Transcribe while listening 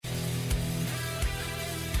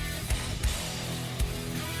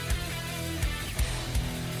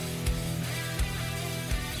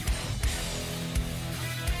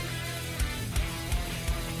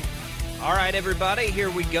All right, everybody,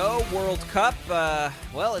 here we go. World Cup.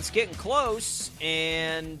 Well, it's getting close,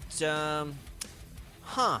 and,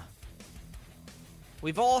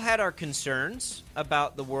 we've all had our concerns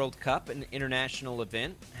about the World Cup, an international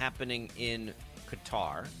event happening in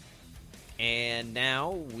Qatar. And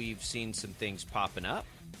now we've seen some things popping up,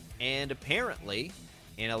 and apparently,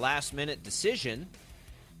 in a last-minute decision,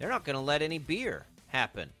 they're not going to let any beer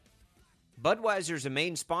happen. Budweiser's a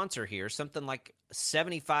main sponsor here, something like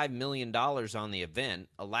 $75 million on the event,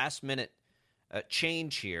 a last-minute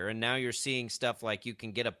change here, and now you're seeing stuff like you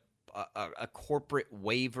can get a corporate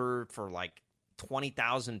waiver for like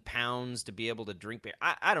 20,000 pounds to be able to drink beer.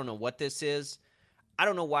 I don't know what this is. I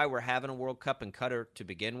don't know why we're having a World Cup in Qatar to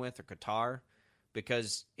begin with, or Qatar,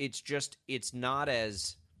 because it's just a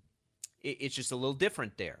little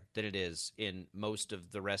different there than it is in most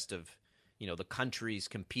of the rest of the countries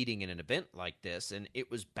competing in an event like this, and it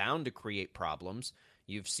was bound to create problems.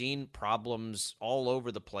 You've seen problems all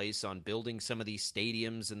over the place on building some of these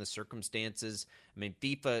stadiums and the circumstances. I mean,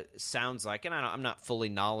 FIFA sounds like, and I'm not fully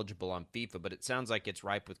knowledgeable on FIFA, but it sounds like it's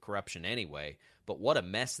ripe with corruption anyway. But what a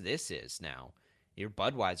mess this is now. You're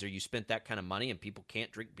Budweiser, you spent that kind of money and people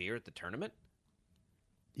can't drink beer at the tournament?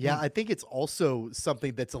 Yeah, I think it's also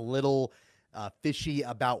something that's a little fishy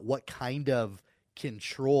about what kind of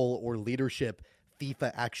control or leadership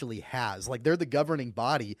FIFA actually has. Like, they're the governing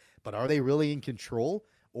body, but are they really in control,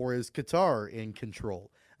 or is Qatar in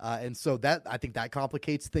control? And so I think that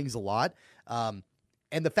complicates things a lot. And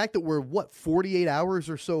the fact that we're 48 hours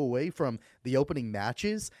or so away from the opening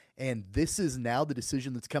matches, and this is now the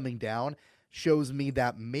decision that's coming down, shows me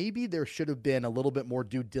that maybe there should have been a little bit more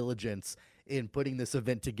due diligence in putting this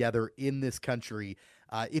event together in this country.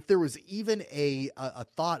 If there was even a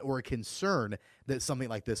thought or a concern that something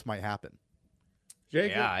like this might happen.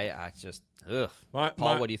 Jacob? Yeah, I just,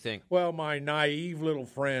 Paul, what do you think? Well, my naive little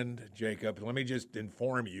friend, Jacob, let me just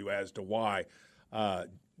inform you as to why, a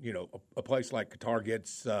place like Qatar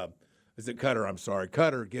gets, Qatar, I'm sorry,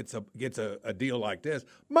 Qatar gets a deal like this.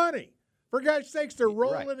 Money. For God's sakes, they're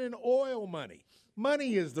rolling in oil money.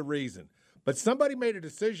 Money is the reason. But somebody made a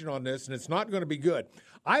decision on this, and it's not going to be good.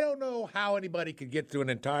 I don't know how anybody could get through an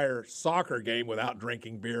entire soccer game without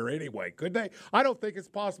drinking beer anyway. Could they? I don't think it's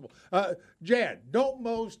possible. Jad, don't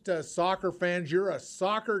most soccer fans, you're a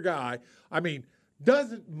soccer guy. I mean,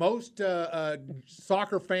 doesn't most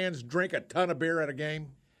soccer fans drink a ton of beer at a game?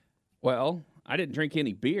 Well, I didn't drink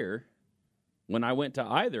any beer when I went to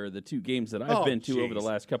either of the two games that I've been to over the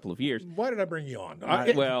last couple of years. Why did I bring you on?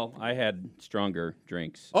 I had stronger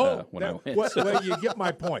drinks when I went. Well, you get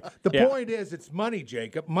my point. The point is, it's money,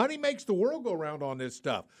 Jacob. Money makes the world go round on this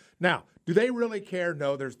stuff. Now, do they really care?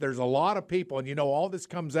 No, there's a lot of people, and all this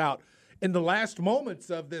comes out in the last moments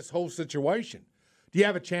of this whole situation. Do you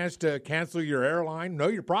have a chance to cancel your airline? No,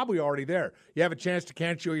 you're probably already there. You have a chance to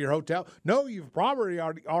cancel your hotel? No, you've probably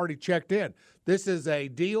already checked in. This is a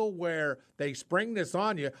deal where they spring this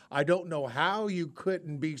on you. I don't know how you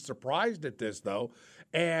couldn't be surprised at this, though.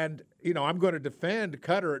 And, I'm going to defend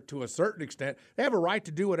Qatar to a certain extent. They have a right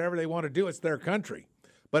to do whatever they want to do. It's their country.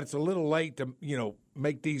 But it's a little late to,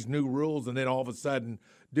 make these new rules and then all of a sudden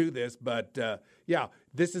do this. But,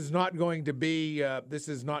 this is not going to be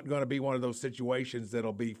one of those situations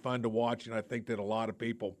that'll be fun to watch. And I think that a lot of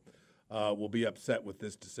people will be upset with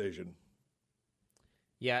this decision.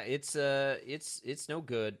 Yeah, it's no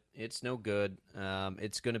good. It's no good.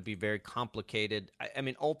 It's going to be very complicated. I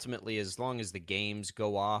mean, ultimately, as long as the games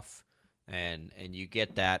go off and you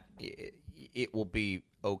get that, it will be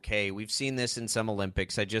okay. We've seen this in some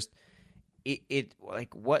Olympics. Like,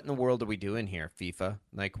 what in the world are we doing here, FIFA?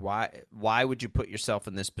 Like, why would you put yourself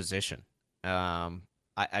in this position?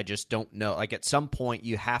 I just don't know. Like, at some point,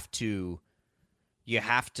 you have to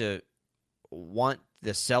want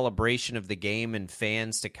the celebration of the game and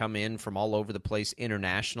fans to come in from all over the place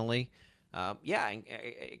internationally. I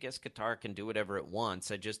guess Qatar can do whatever it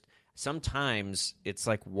wants. Sometimes it's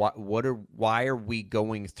like, why are we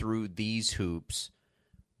going through these hoops?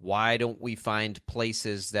 Why don't we find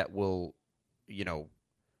places that will,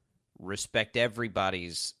 respect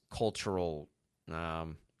everybody's cultural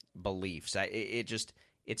beliefs?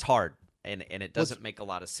 It's hard, and it doesn't make a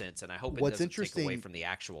lot of sense. And I hope it doesn't take away from the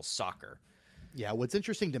actual soccer. Yeah, what's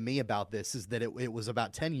interesting to me about this is that it was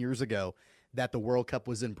about 10 years ago that the World Cup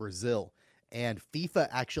was in Brazil, and FIFA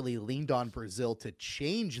actually leaned on Brazil to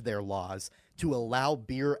change their laws to allow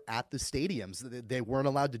beer at the stadiums. They weren't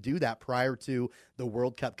allowed to do that prior to the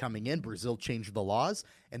World Cup coming in. Brazil changed the laws,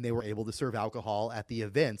 and they were able to serve alcohol at the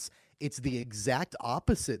events. It's the exact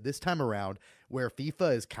opposite this time around, where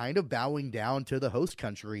FIFA is kind of bowing down to the host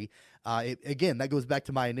country. Again, that goes back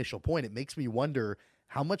to my initial point. It makes me wonder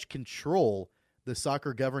how much control the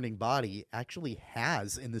soccer governing body actually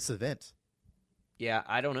has in this event. Yeah,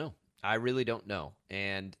 I don't know. I really don't know.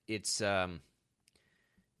 And it's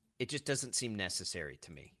it just doesn't seem necessary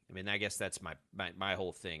to me. I mean, I guess that's my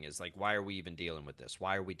whole thing is like, why are we even dealing with this?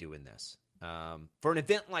 Why are we doing this? For an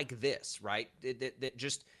event like this, right? That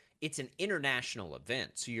just, it's an international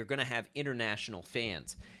event, so you're going to have international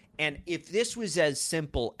fans. And if this was as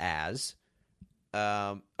simple as,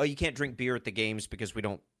 you can't drink beer at the games because we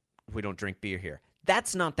don't drink beer here.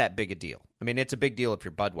 That's not that big a deal. I mean, it's a big deal if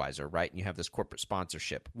you're Budweiser, right? And you have this corporate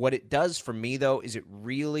sponsorship. What it does for me, though, is it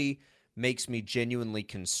really makes me genuinely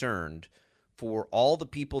concerned for all the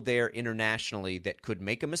people there internationally that could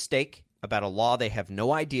make a mistake about a law they have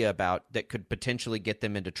no idea about that could potentially get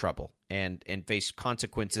them into trouble and face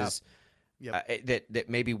consequences that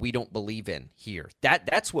maybe we don't believe in here.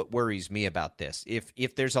 That's what worries me about this.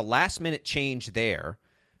 If there's a last-minute change there,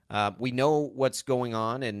 we know what's going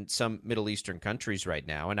on in some Middle Eastern countries right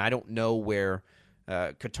now, and I don't know where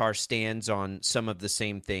Qatar stands on some of the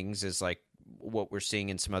same things as like what we're seeing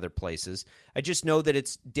in some other places. I just know that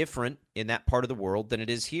it's different in that part of the world than it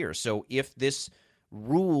is here. So if this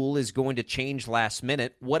rule is going to change last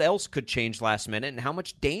minute, what else could change last minute, and how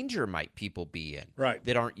much danger might people be in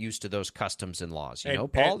that aren't used to those customs and laws? You know,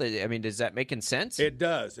 Paul, I mean, does that make sense? It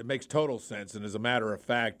does. It makes total sense. And as a matter of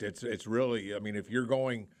fact, it's really, I mean, if you're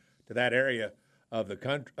going to that area of the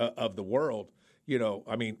country, of the world, you know,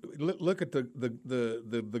 I mean, look at the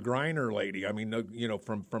Griner lady. I mean, you know,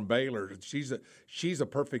 from Baylor, she's a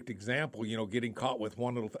perfect example. You know, getting caught with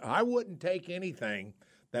one little. I wouldn't take anything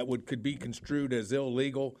that could be construed as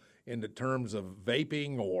illegal in the terms of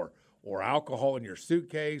vaping or alcohol in your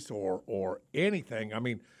suitcase or anything. I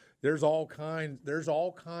mean, there's all kinds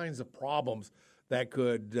of problems that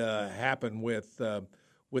could happen with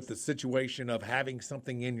the situation of having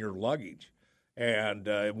something in your luggage. And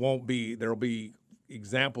there'll be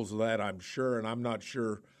examples of that, I'm sure, and I'm not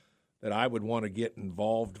sure that I would want to get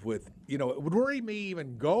involved with, you know, it would worry me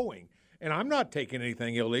even going. And I'm not taking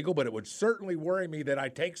anything illegal, but it would certainly worry me that I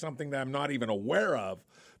take something that I'm not even aware of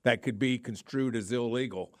that could be construed as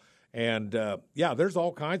illegal. And, there's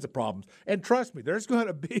all kinds of problems. And trust me, there's going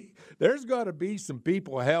to be some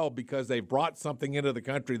people held because they brought something into the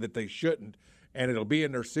country that they shouldn't, and it'll be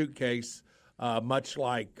in their suitcase, much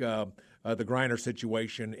like the Griner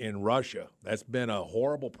situation in Russia. That's been a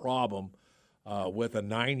horrible problem with a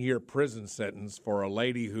 9-year prison sentence for a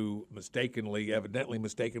lady who evidently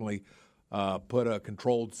mistakenly put a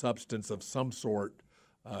controlled substance of some sort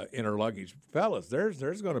in her luggage. Fellas,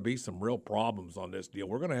 there's going to be some real problems on this deal.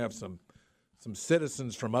 We're going to have some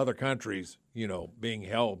citizens from other countries, you know, being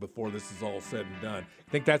held before this is all said and done.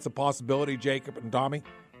 Think that's a possibility, Jacob and Tommy?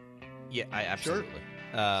 Yeah, absolutely.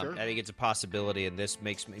 Sure. I think it's a possibility, and this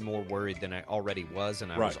makes me more worried than I already was,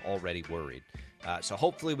 and I was already worried. So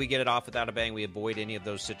hopefully we get it off without a bang. We avoid any of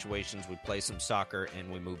those situations. We play some soccer,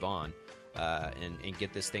 and we move on and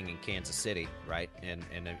get this thing in Kansas City, right, and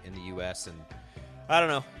in the U.S. And I don't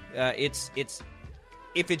know.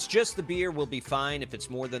 If it's just the beer, we'll be fine. If it's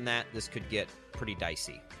more than that, this could get pretty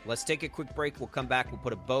dicey. Let's take a quick break. We'll come back. We'll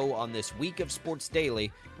put a bow on this week of Sports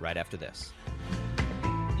Daily right after this.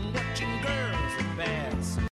 Watching girls advance.